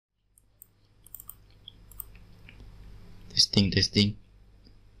Testing.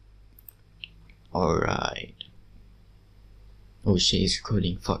 Alright. Oh shit, it's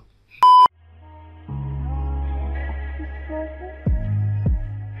recording. Fuck.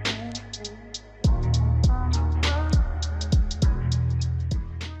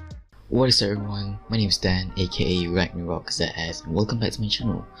 What is up everyone, my name is Dan, aka RagnarokTV, and welcome back to my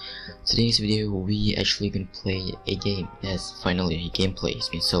channel. Today's video, we actually gonna play a game. Yes, finally a gameplay. It's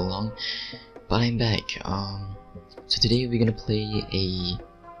been so long, but I'm back. So today we're gonna play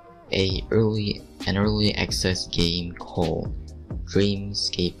an early access game called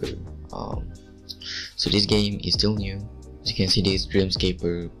Dreamscaper. So this game is still new. As you can see, this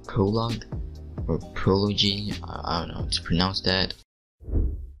Dreamscaper Prologue or Prologue. I don't know how to pronounce that.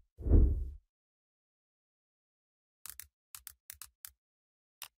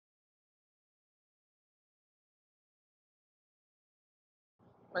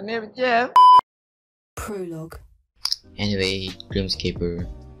 My name is Jeff. Prologue. Anyway, Dreamscaper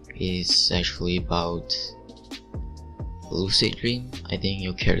is actually about lucid dream. I think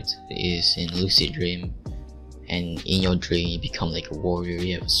your character is in lucid dream, and in your dream you become like a warrior.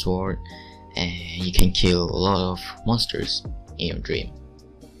 You have a sword, and you can kill a lot of monsters in your dream.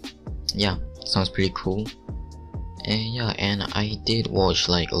 Yeah, sounds pretty cool. And yeah, and I did watch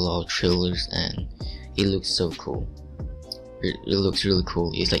like a lot of trailers, and it looks so cool. It looks really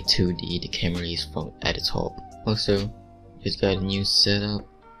cool. It's like 2D. The camera is from at the top. Also, just got a new setup.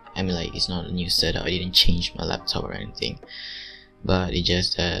 I mean, like, it's not a new setup. I didn't change my laptop or anything, but it's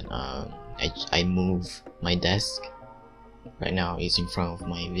just that I move my desk. Right now, it's in front of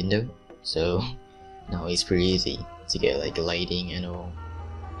my window, so now it's pretty easy to get like lighting and all.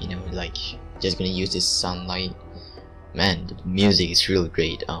 You know, like just gonna use this sunlight. Man, the music is really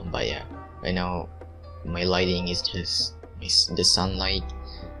great. But yeah, right now my lighting is just the sunlight,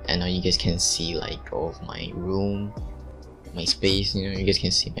 and now you guys can see like all of my room, my space. You know, you guys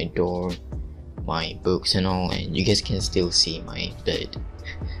can see my door, my books and all, and you guys can still see my bed.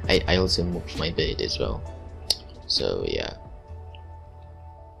 I also moved my bed as well. So yeah,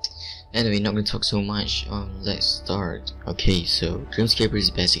 anyway, not gonna talk so much. Let's start. Okay, so Dreamscaper is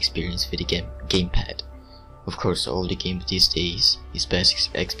the best experience with the gamepad. Of course, all the games these days is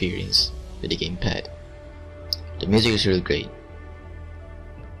best experience with the gamepad. The music is really great.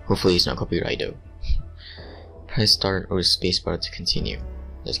 Hopefully it's not copyright though. Press start or spacebar to continue.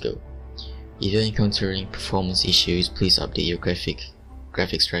 Let's go. If you're encountering performance issues, please update your graphics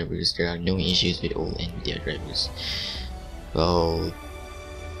drivers. There are no issues with all NVIDIA drivers. Well,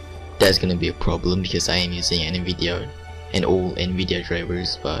 that's gonna be a problem because I am using an NVIDIA and all NVIDIA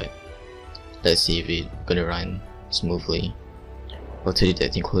drivers, but let's see if it's gonna run smoothly. While to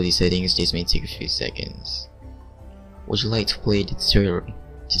detecting quality settings, this may take a few seconds. Would you like to play the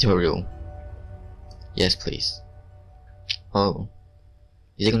tutorial? Yes, please. Oh,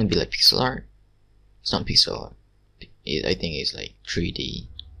 is it gonna be like pixel art? It's not pixel art. I think it's like 3D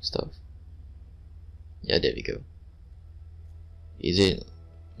stuff. Yeah, there we go. Is it?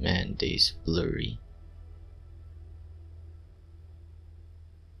 Man, this is blurry.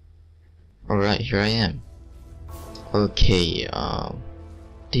 Alright, here I am. Okay,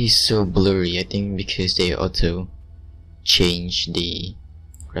 this is so blurry. I think because they auto change the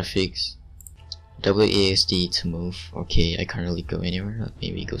graphics. WASD to move. Okay, I can't really go anywhere.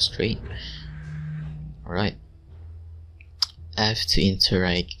 Maybe go straight. Alright. F to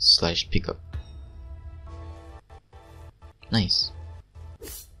interact / pickup. Nice.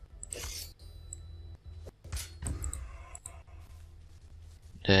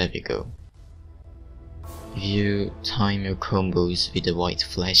 There we go. If you time your combos with the white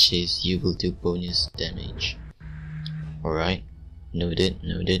flashes, you will do bonus damage. Alright,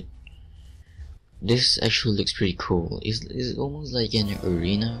 noted. This actually looks pretty cool. It's almost like an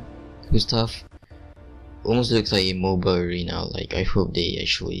arena with stuff. Almost looks like a mobile arena. Like, I hope they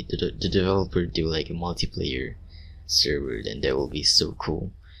actually, the developer do like a multiplayer server, then that will be so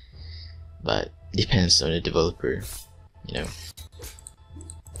cool. But depends on the developer, you know.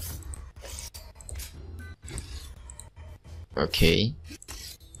 Okay.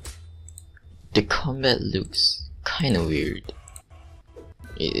 The combat looks kinda weird.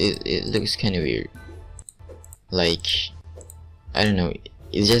 It looks kinda weird. Like, I don't know,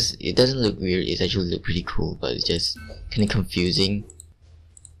 it doesn't look weird, it actually look pretty cool, but it's just kinda confusing.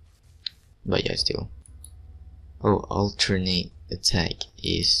 But yeah, still. Oh, alternate attack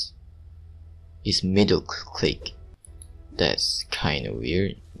is middle click. That's kinda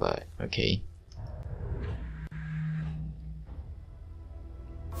weird, but okay.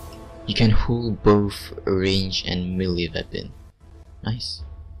 You can hold both a range and melee weapon. Nice.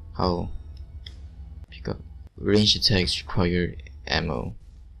 How? Pick up. Range attacks require ammo.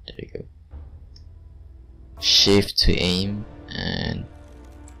 There we go. Shift to aim and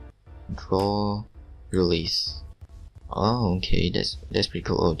draw, release. Oh, okay, that's pretty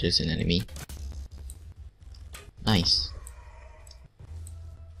cool. Oh, there's an enemy. Nice.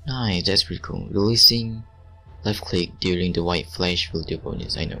 Nice, that's pretty cool. Releasing, left click during the white flash will do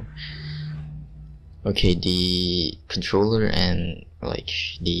bonus, I know. Okay, the controller and like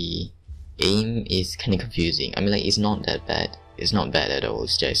the aim is kinda confusing. I mean, like, it's not that bad. It's not bad at all,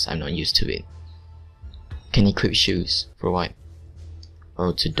 it's just I'm not used to it. Can equip shoes, for what?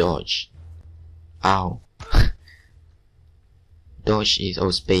 Oh, to dodge. Ow. Dodge is,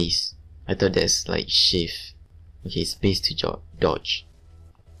 oh, space. I thought that's like shift. Okay, space to dodge.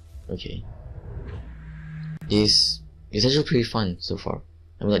 Okay. This is actually pretty fun so far.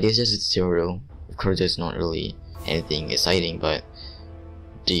 I mean, like, this is just a tutorial. Of course, there's not really anything exciting, but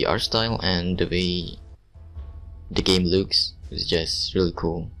the art style and the way the game looks is just really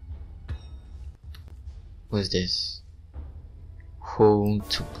cool. What's this? Hold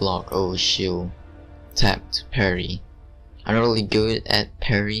to block. Oh, shield. Tap to parry. I'm not really good at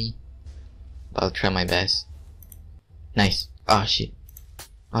parry, but I'll try my best. Nice. Ah, shit.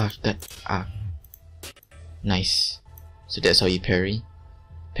 Ah, that. Ah. Nice. So that's how you parry.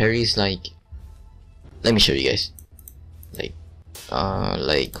 Parry is like. Let me show you guys.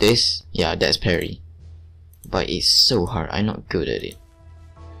 Like this. Yeah, that's parry. But it's so hard. I'm not good at it.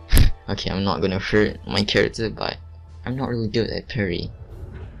 Okay, I'm not gonna hurt my character, but I'm not really good at parry.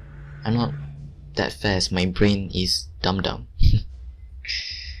 I'm not that fast. My brain is dumb.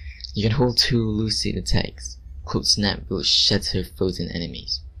 You can hold 2 lucid attacks. Cold snap will shatter frozen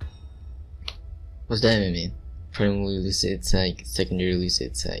enemies. What's that mean? Primary lucid attack, secondary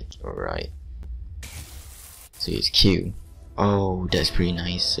lucid attack. Alright. So it's Q. Oh, that's pretty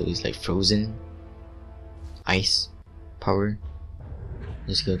nice. So it's like frozen, ice, power.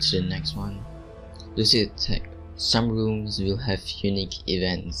 Let's go to the next one. Lucid attack. Some rooms will have unique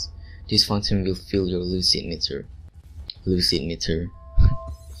events. This fountain will fill your lucid meter. Lucid meter.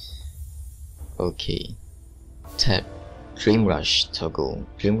 Okay. Tap Dream Rush toggle.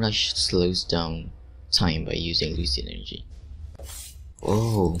 Dream Rush slows down time by using lucid energy.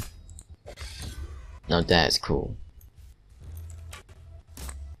 Oh, now that's cool.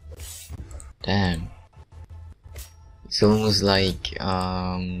 Damn. It's almost like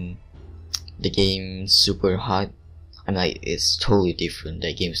the game Super Hot. I'm like, it's totally different.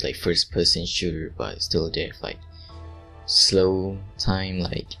 That game's like first person shooter, but still there, like slow time.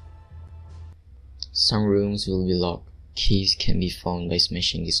 Like some rooms will be locked. Keys can be found by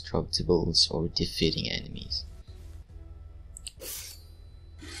smashing destructibles or defeating enemies.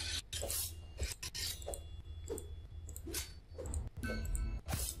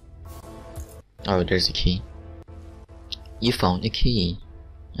 Oh, there's a key. You found a key.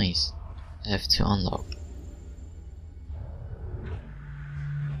 Nice. F to unlock.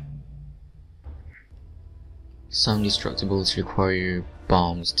 Some destructibles require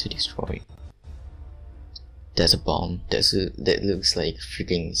bombs to destroy. That's a bomb. That looks like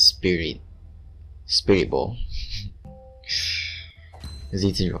freaking spirit ball.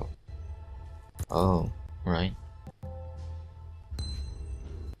 Z0. Oh, right.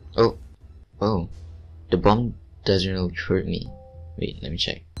 Oh, the bomb doesn't really hurt me. Wait, let me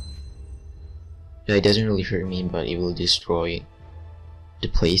check. Yeah, it doesn't really hurt me, but it will destroy the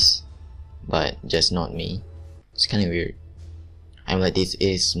place, but just not me. It's kind of weird. I'm like, this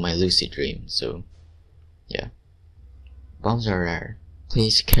is my lucid dream, so yeah. Bombs are rare.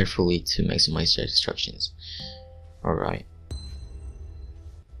 Place carefully to maximize their destructions. Alright.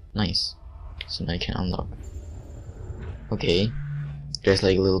 Nice. So now I can unlock. Okay. There's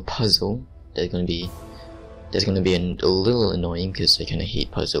like a little puzzle that's gonna be a little annoying because I kinda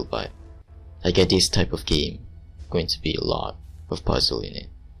hate puzzle, but I get this type of game going to be a lot of puzzle in it.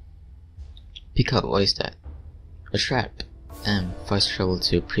 Pick up, what is that? A trap. Fast travel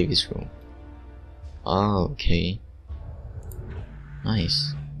to a previous room. Oh, okay.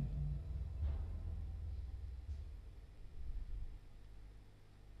 Nice.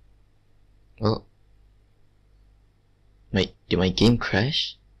 Oh. Did my game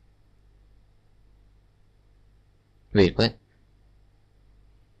crash? Wait, what?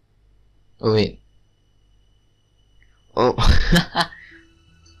 Oh wait. Oh.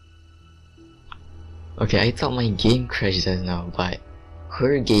 Okay, I thought my game crashed just now, but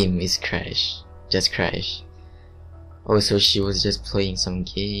her game is just crashed. Oh, so she was just playing some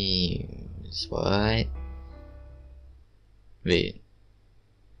games. What? Wait.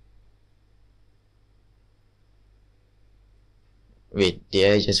 Wait,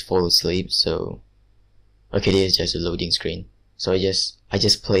 did I just fall asleep? So Okay, this is just a loading screen. So I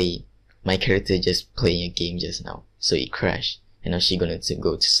just play my character just playing a game just now. So it crashed, and now she's gonna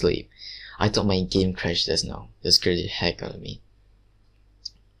go to sleep. I thought my game crashed just now. That scared the heck out of me.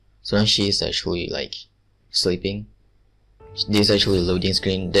 So now she is actually like sleeping. This is actually a loading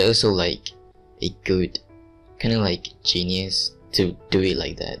screen. There's also like a good kind of like genius to do it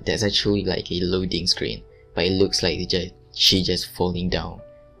like that. That's actually like a loading screen, but it looks like she just falling down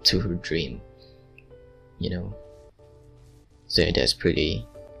to her dream, you know. So yeah, that's pretty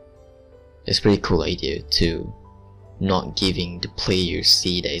cool idea to not giving the player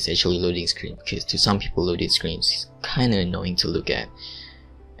see that it's actually loading screen, because to some people loading screens is kind of annoying to look at,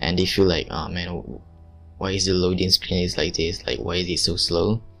 and they feel like, oh man, why is the loading screen is like this, like why is it so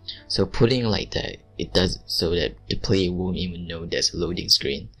slow? So putting it like that, it does so that the player won't even know that's a loading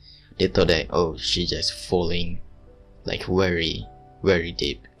screen. They thought that, oh, she's just falling like very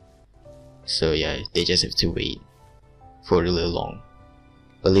deep. So yeah, they just have to wait for a little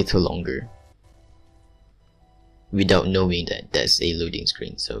longer without knowing that that's a loading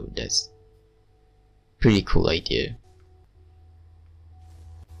screen. So that's pretty cool idea.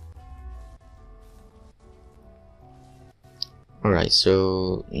 Alright,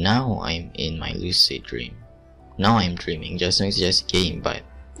 so now I'm in my lucid dream. Now I'm dreaming. Just know it's just a game, but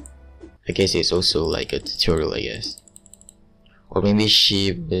I guess it's also like a tutorial, I guess. Or maybe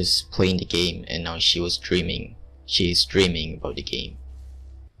she was playing the game and now she was dreaming. She is dreaming about the game.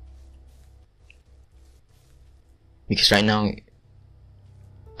 Because right now,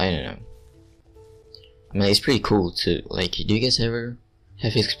 I don't know. I mean, it's pretty cool to, like, do you guys ever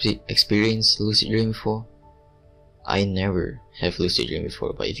have experienced lucid dream before? I never have lucid dream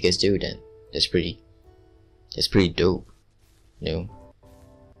before, but if you guys do, then that's pretty dope, you know.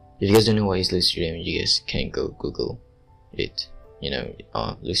 If you guys don't know what is lucid dream, you guys can go Google it. You know,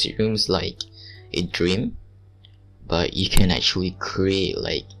 lucid dream is like a dream, but you can actually create,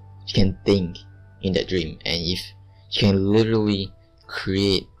 like, you can think in that dream, and if you can literally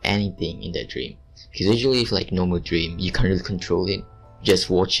create anything in that dream. Because usually if like normal dream, you can't really control it, just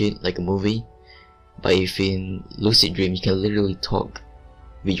watch it like a movie. But if in lucid dream, you can literally talk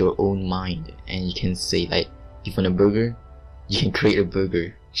with your own mind, and you can say, like, if you want a burger, you can create a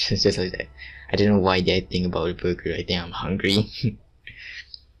burger just like that. I don't know why I think about a burger. I think I'm hungry.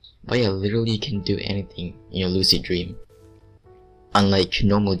 But yeah, literally you can do anything in your lucid dream. Unlike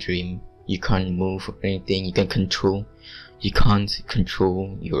normal dream, you can't move or anything. You can't control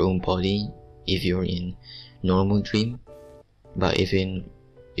your own body if you're in normal dream. But if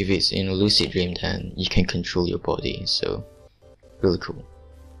it's in a lucid dream, then you can control your body. So really cool.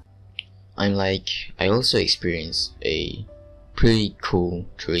 I also experienced a pretty cool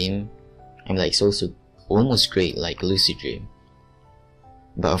dream. It's also almost great like lucid dream.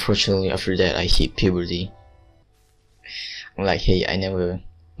 But unfortunately after that I hit puberty. I'm like, hey,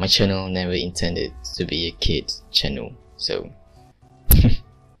 my channel never intended to be a kid's channel, so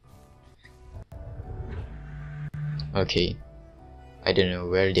okay. I don't know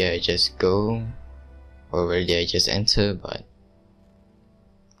where did I just go or where did I just enter, but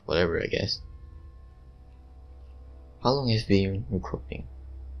whatever, I guess. How long have we been recording?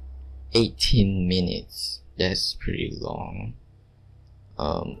 18 minutes. That's pretty long.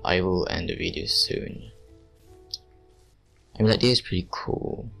 I will end the video soon. I mean, like, this is pretty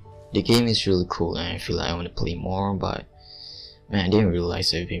cool. The game is really cool and I feel like I want to play more, but man, I didn't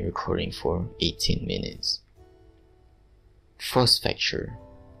realize I've been recording for 18 minutes. Frost fracture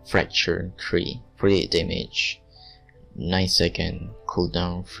 3, 48 damage, 9-second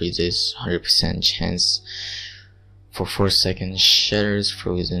cooldown, freezes, 100% chance for 4 seconds, shatters,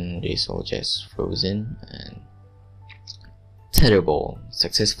 frozen, these all just frozen, and Tetherball,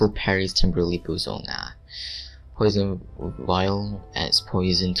 successful parries temporarily boosts on poison vial, adds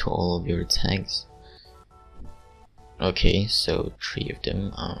poison to all of your attacks. Okay, so 3 of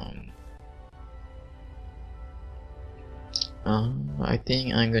them. I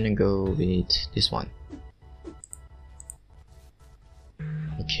think I'm gonna go with this one.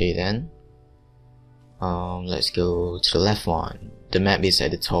 Okay then. Let's go to the left one. The map is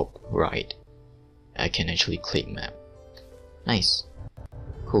at the top right. I can actually click map. Nice.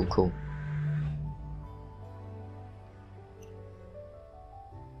 Cool.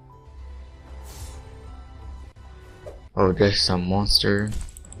 Oh, there's some monster.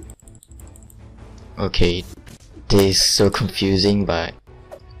 Okay, this is so confusing, but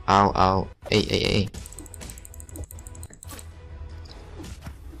ow, hey.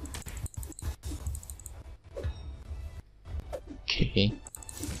 Okay.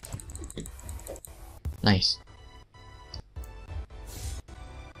 Nice.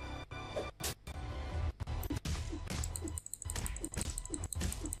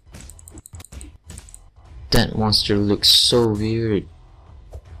 That monster looks so weird.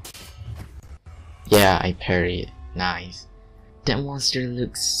 Yeah, I parried. Nice. That monster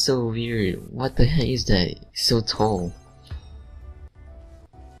looks so weird. What the heck is that? It's so tall.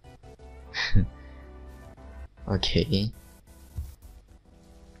 Okay.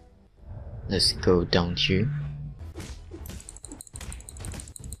 Let's go down here.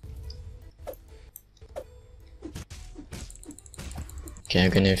 Okay, I'm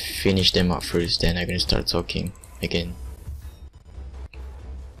gonna finish them up first, then I'm gonna start talking again.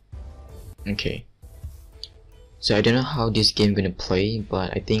 Okay. So I don't know how this game gonna play,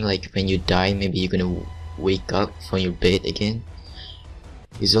 but I think like when you die, maybe you're gonna wake up from your bed again.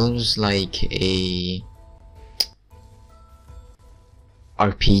 It's almost like a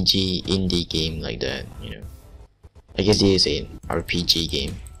RPG indie game like that, you know. I guess it is an RPG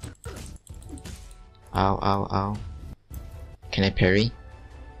game. Ow, ow, ow. Can I parry?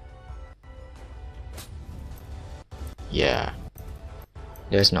 Yeah.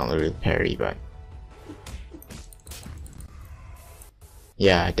 That's not a real parry, but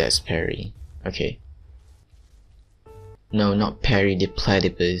yeah, that's parry. Okay. No, not parry the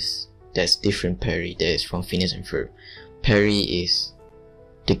platypus. That's different parry. That is from Phineas and Ferb. Parry is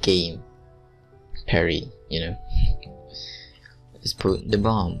the game. Parry, you know. Let's put the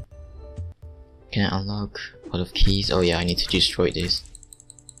bomb. Can I unlock a lot of keys? Oh yeah, I need to destroy this.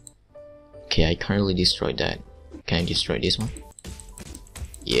 Okay, I can't really destroy that. Can I destroy this one?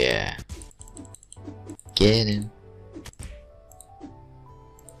 Yeah. Get him.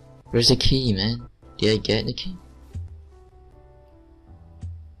 Where's the key, man? Did I get the key?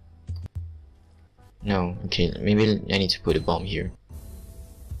 No, okay, maybe I need to put a bomb here.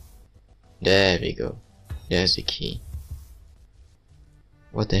 There we go. There's the key.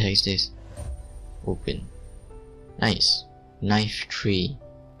 What the heck is this? Open. Nice. Knife tree.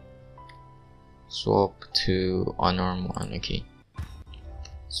 Swap to unarmed one, okay.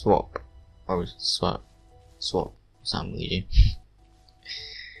 Swap. Or swap. Swap. Something.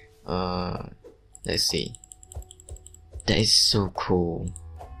 Let's see. That is so cool.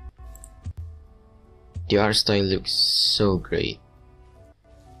 The art style looks so great.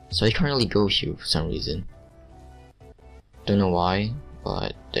 So I can't really go here for some reason. Don't know why,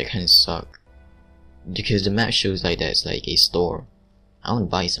 but that kinda suck. Because the map shows like that's like a store. I want to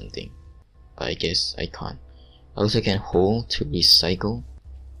buy something, but I guess I can't. I also can hold to recycle.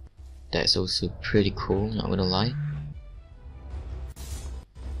 That's also pretty cool, not gonna lie.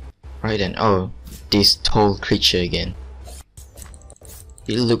 Right then, oh, this tall creature again.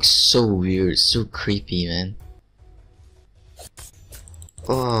 It looks so weird, so creepy, man.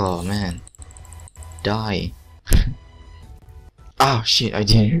 Oh man, die. Oh shit, I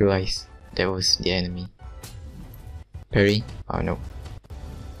didn't realize that was the enemy. Parry? Oh no.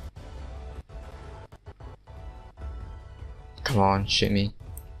 Come on, shoot me.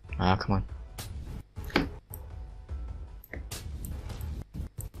 Ah, come on.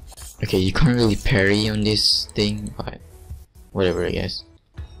 Okay, you can't really parry on this thing, but whatever, I guess.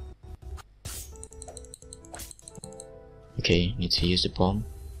 Okay, need to use the bomb.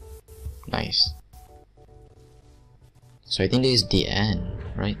 Nice. So I think this is the end,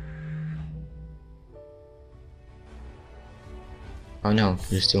 right? Oh no,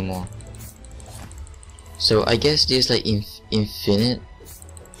 there's still more. So I guess this is like infinite.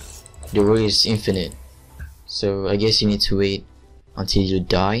 The world is infinite. So I guess you need to wait until you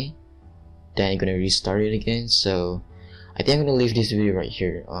die. Then you're gonna restart it again. So I think I'm gonna leave this video right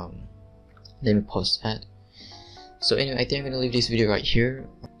here. Let me pause that. So anyway, I think I'm gonna leave this video right here.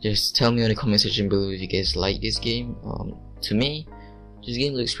 Just tell me in the comment section below if you guys like this game. To me, this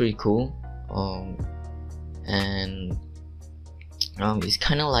game looks pretty cool. And it's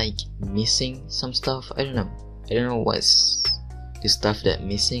kind of like missing some stuff. I don't know what's the stuff that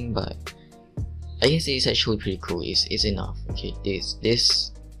missing, but I guess it's actually pretty cool. It's enough. Okay, this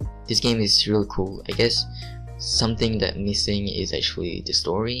game is really cool. I guess something that missing is actually the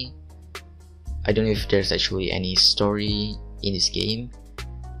story. I don't know if there's actually any story in this game,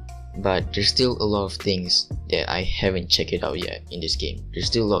 but there's still a lot of things that I haven't checked it out yet in this game. There's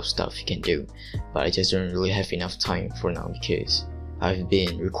still a lot of stuff you can do, but I just don't really have enough time for now because I've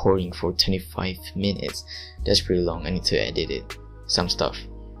been recording for 25 minutes. That's pretty long. I need to edit it, some stuff.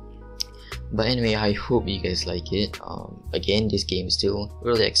 But anyway, I hope you guys like it. Again, this game is still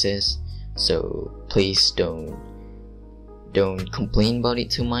early access, so please don't complain about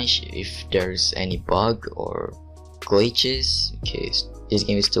it too much if there's any bug or glitches, because this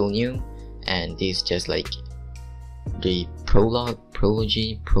game is still new and this is just like the prologue.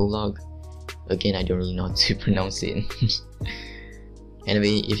 Again, I don't really know how to pronounce it.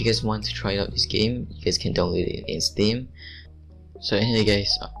 Anyway, if you guys want to try out this game, you guys can download it in Steam. So anyway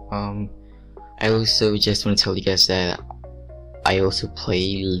guys, I also just want to tell you guys that I also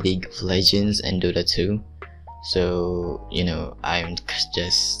play League of Legends and Dota 2. So you know, I'm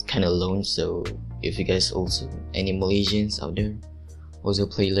just kind of alone. So if you guys also, any Malaysians out there, also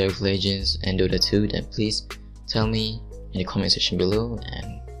play League of Legends and Dota 2, then please tell me in the comment section below,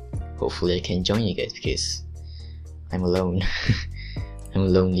 and hopefully I can join you guys, because I'm alone. I'm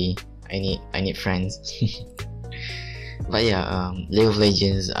lonely. I need friends. But yeah, League of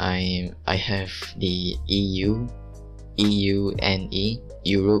Legends, I have the EU NE,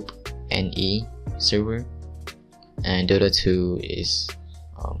 Europe NE server, and Dota 2 is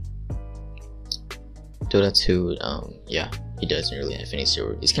Dota 2, yeah, it doesn't really have any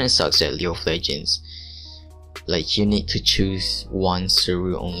server. It kind of sucks that League of Legends, like, you need to choose one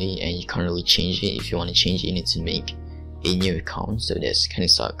server only, and you can't really change it. If you want to change it, you need to make a new account, so that's kind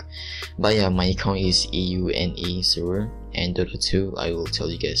of suck. But yeah, my account is EUNE server, and Dota 2, I will tell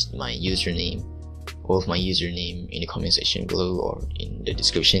you guys my username, all of my username in the comment section below or in the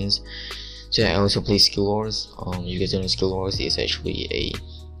descriptions. So yeah, I also play Skill Wars. You guys don't know, Skill Wars is actually a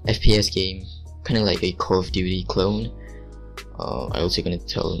FPS game, kind of like a Call of Duty clone. I also gonna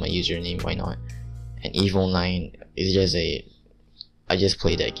tell my username, why not? And EVE Online is just I just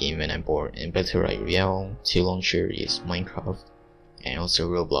play that game when I'm bored. And Battle Royale 2 launcher is Minecraft, and also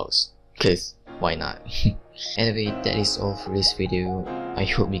Roblox, cause why not? Anyway, that is all for this video. I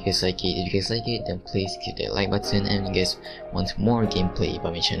hope you guys like it. If you guys like it, then please click that like button, and if you guys want more gameplay by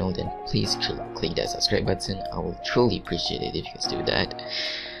my channel, then please click that subscribe button. I will truly appreciate it if you guys do that.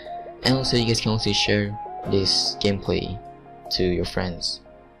 And also, you guys can also share this gameplay to your friends.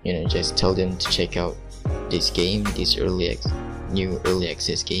 You know, just tell them to check out this game, this new early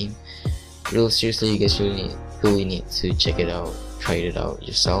access game. Real seriously, you guys really need to check it out, try it out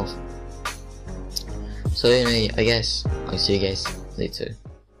yourself. So anyway, I guess I'll see you guys later.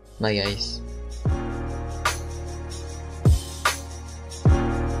 Bye guys.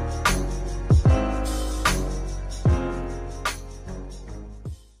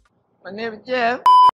 My name is Jeff.